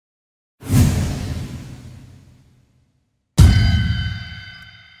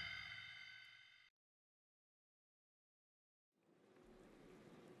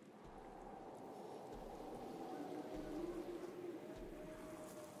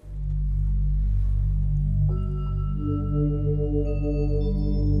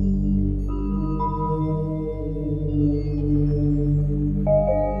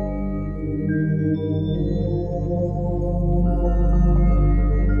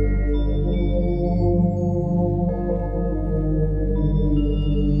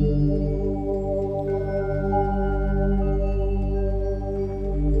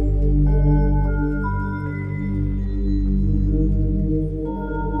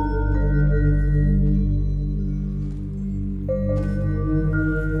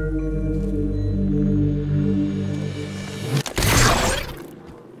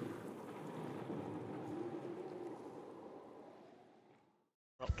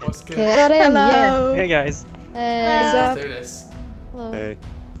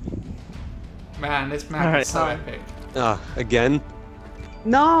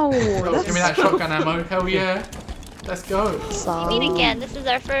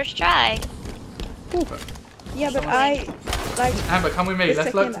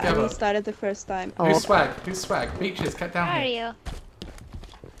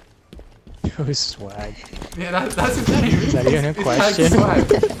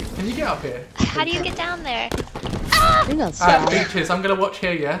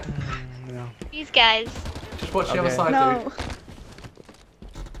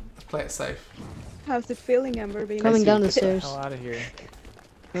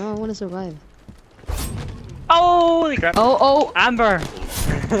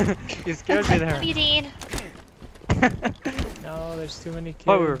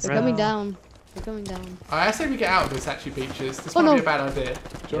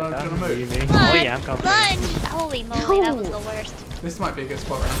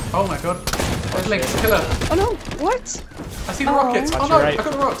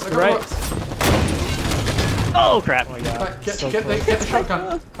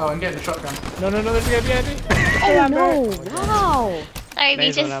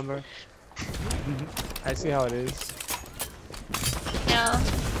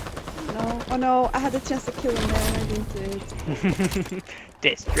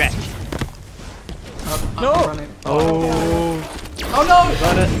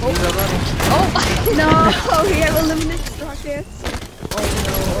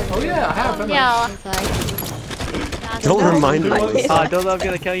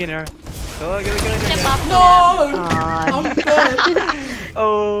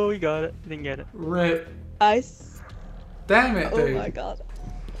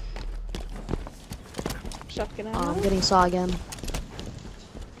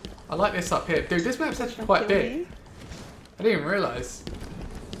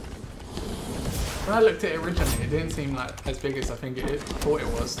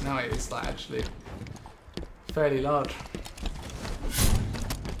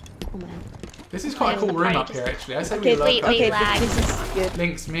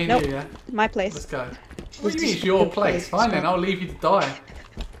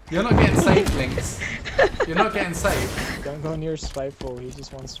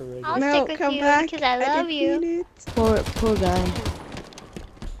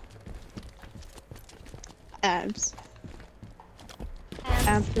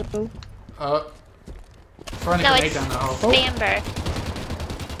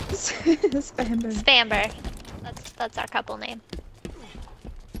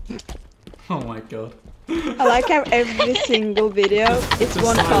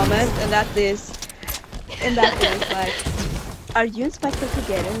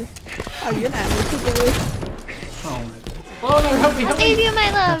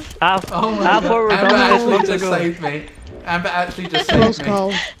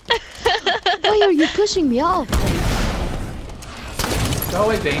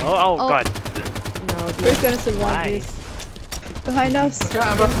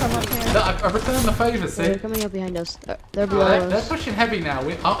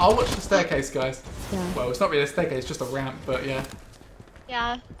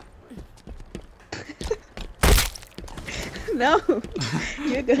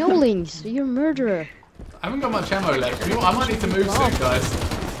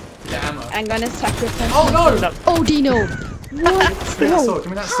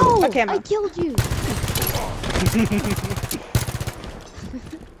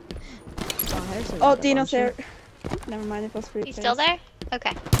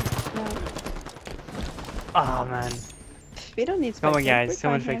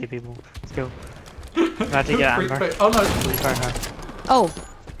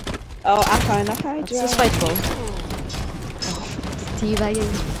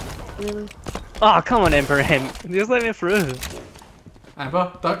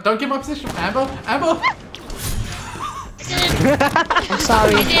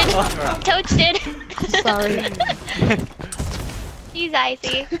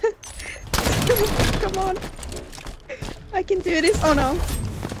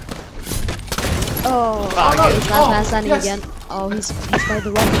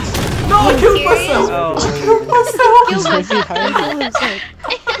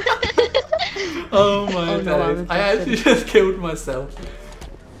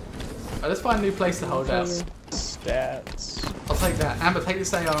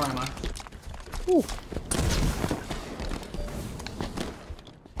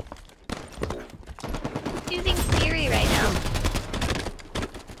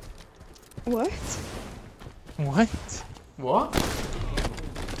What? What? What?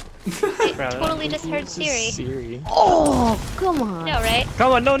 Totally just heard This is Siri. Siri. Oh, come on. No, right?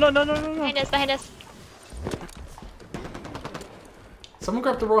 Come on, no, no, no, no, no, no. Behind us, behind us. Someone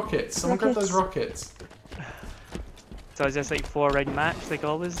grab the rockets. Someone grab those rockets. So it's just like 4 ring max, like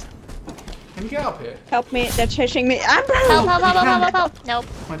always. Can you get up here? Help me, they're chasing me. Amber! Help, help, help, help, help, help, help. Nope,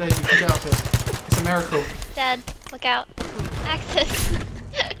 My days, you can get up here. It's a miracle. dead. Look out. Axis.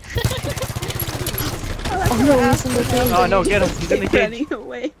 Oh no, he's in the cage. Oh no, get him, he's in the cage. Running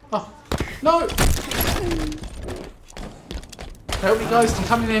away. Oh, no! Help me guys, I'm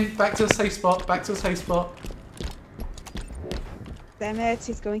coming in. Back to the safe spot, back to the safe spot. Damn it,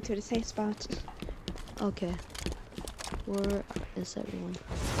 he's going to the safe spot. Okay. Where is everyone?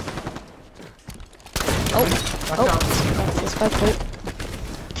 Back Oh. up. That's my fault.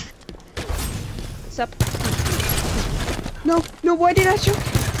 What's up? No, no, why did I shoot?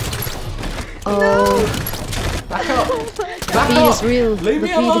 Oh, Back up. the Back feed up. is real. Leave the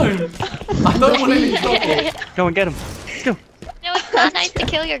me feed. alone. I don't want any trouble. Go and get him. Let's go. No, it's not nice to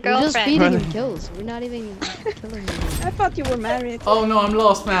kill your We're just girlfriend. feeding him kills. We're not even killing him. I thought you were married. Oh no, I'm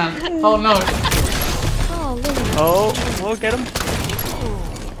lost, man. Oh no. Oh, look at him. Oh, we'll get him.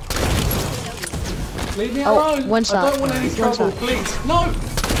 Leave me Oh, alone. one I shot. don't want any One trouble, shot. please. No.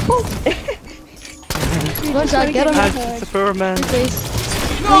 One shot, get him. It's a poor man. Your face.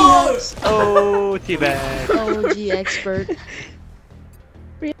 No. Oh, teabag. OG expert.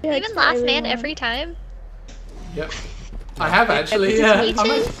 Even last man every time. Yep. I have actually, This is yeah.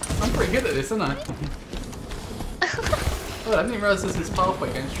 cheating. I'm pretty good at this, aren't I? Oh, I didn't even realize this is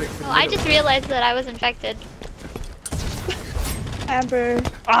pathway going straight through the Oh, I middle. just realized that I was infected. Amber.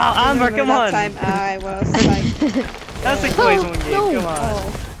 Oh, Amber, remember come that on. time I was like, That's a close one game, no. come on.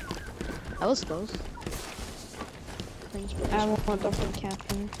 oh, That was close. Thanks for I want Dopplerette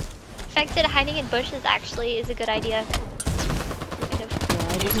camping. Infected hiding in bushes actually is a good idea. Kind of. Yeah,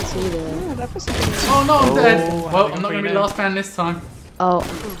 I didn't see that. Oh, that was a good one. Oh no, I'm dead. Oh, Well, I'm I'm not free going to be now. last man this time. Oh,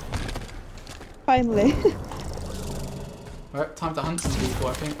 Finally. Right, time to hunt some people,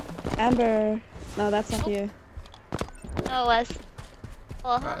 I think. Amber. No, that's not you. No, it was.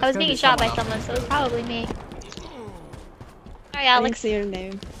 Well, Right, it's I was gonna being be shot by someone someone, so it was probably me. Alright, I didn't Alex. see your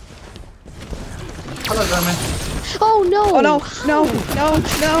name. Hello, Roman. oh no! Oh no, no, no,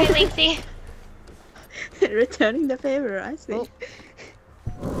 Hi, no. Lacey. Returning the favor, I see. Oh.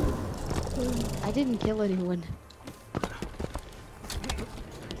 I didn't kill anyone.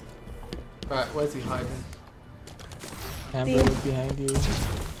 Right, where's he hiding? Amber was behind you.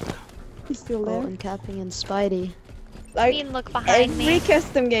 He's still Oh, there. and Capping and Spidey. I Like, mean, look behind every me.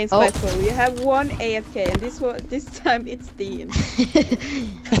 custom game Oh. Spiteful, you have one AFK, and this time it's Dean.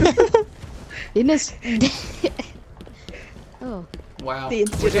 Ines. Oh, Wow. The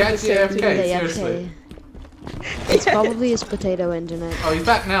Was he incident actually is AFK? okay, Seriously? It's probably his potato internet. Oh, he's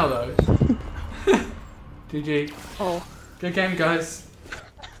back now, though. GG. Oh. Good game, guys.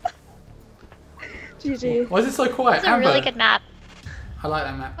 GG. Why is it so quiet? It's a Amber. really good map. I like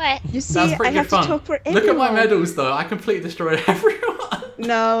that map. What? You see, That was I pretty have good fun. to talk for Look at my everyone. medals, though. I completely destroyed everyone.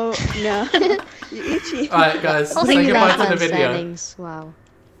 No, no. You itchy. Alright, guys. I'll Say take goodbye that. to the video. Standings. Wow.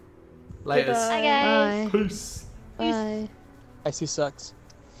 Laters. Goodbye. Hi, guys. Bye. Peace. Bye. Icy sucks.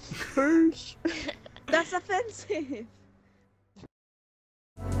 That's offensive.